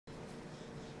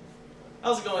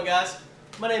How's it going, guys?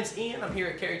 My name's Ian. I'm here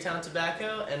at Carytown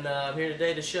Tobacco, and I'm here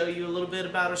today to show you a little bit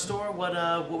about our store,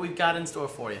 what we've got in store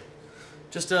for you.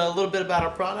 Just a little bit about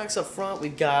our products up front.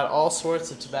 We've got all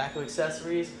sorts of tobacco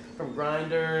accessories, from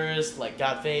grinders, like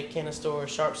Got Vape, Canister,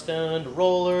 Sharpstone, to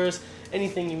rollers,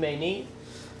 anything you may need.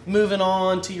 Moving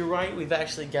on to your right, we've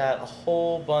actually got a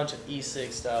whole bunch of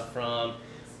e-cig stuff, from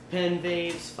pen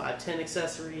vapes, 510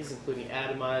 accessories, including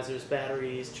atomizers,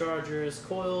 batteries, chargers,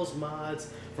 coils,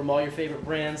 mods, from all your favorite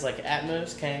brands like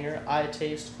Atmos, Kanger,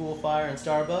 iTaste, Coolfire, and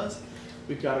Starbuzz.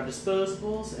 We've got our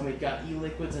disposables, and we've got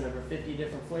e-liquids in over 50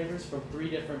 different flavors from 3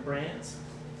 different brands.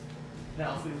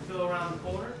 Now, if we go around the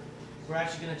corner, we're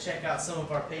actually going to check out some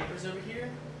of our papers over here.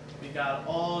 We've got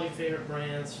all your favorite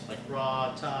brands like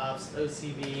Raw, Tops,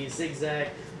 OCB, Zigzag,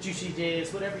 Juicy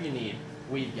Days, whatever you need,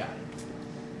 we've got it.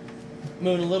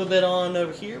 Moving a little bit on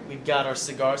over here, we've got our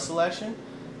cigar selection.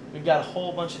 We've got a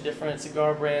whole bunch of different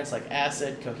cigar brands like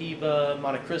Acid, Cohiba,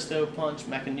 Monte Cristo, Punch,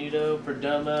 Macanudo,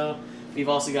 Perdomo. We've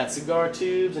also got cigar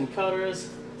tubes and cutters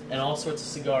and all sorts of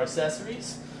cigar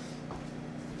accessories.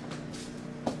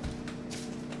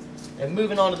 And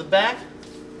moving on to the back,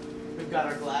 we've got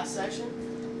our glass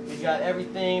section. We've got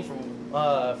everything from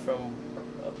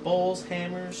bowls,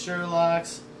 hammers,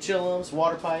 Sherlocks, chillums,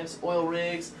 water pipes, oil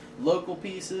rigs, local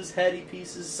pieces, heady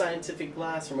pieces, scientific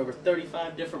glass from over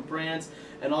 35 different brands,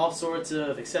 and all sorts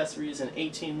of accessories in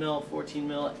 18 mil, 14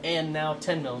 mil, and now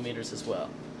 10 millimeters as well.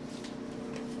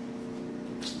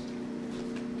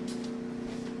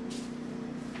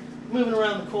 Moving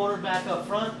around the corner, back up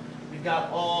front, we've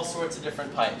got all sorts of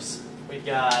different pipes. We've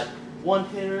got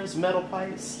one-hitters, metal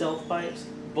pipes, stealth pipes,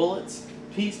 bullets,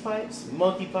 peace pipes,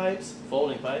 monkey pipes,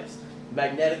 folding pipes,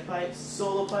 magnetic pipes,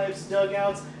 solo pipes,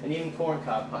 dugouts, and even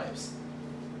corncob pipes.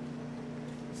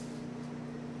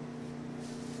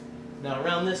 Now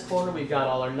around this corner we've got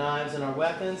all our knives and our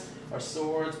weapons, our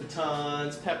swords,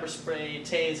 batons, pepper spray,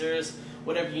 tasers,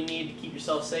 whatever you need to keep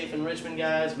yourself safe in Richmond,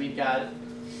 guys, we've got it.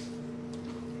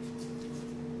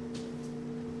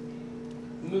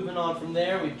 Moving on from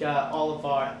there, we've got all of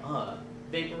our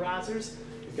vaporizers.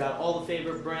 We've got all the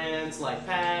favorite brands like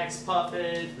Pax,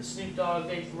 Puffin, the Snoop Dogg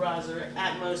Vaporizer,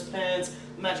 Atmos Pens,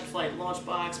 Magic Flight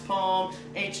Launchbox, Palm,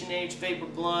 H&H Vapor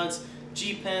Blunts,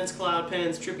 G-Pens, Cloud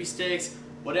Pens, Trippy Sticks,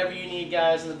 whatever you need,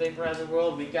 guys, in the vaporizing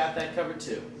world, we got that covered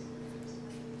too.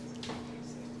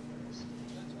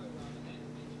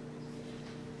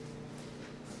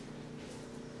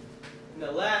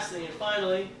 Now lastly and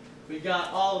finally, we've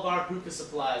got all of our hookah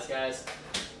supplies, guys.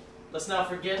 Let's not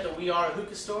forget that we are a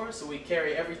hookah store, so we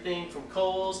carry everything from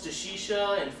coals to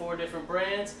shisha in 4 different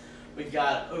brands. We've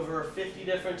got over 50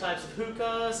 different types of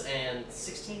hookahs and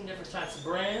 16 different types of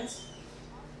brands.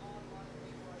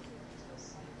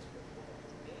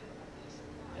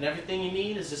 And everything you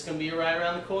need is just going to be right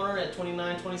around the corner at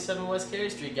 2927 West Cary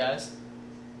Street, guys.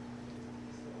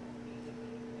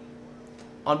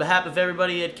 On behalf of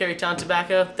everybody at Carytown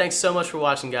Tobacco, thanks so much for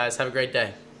watching, guys. Have a great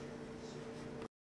day.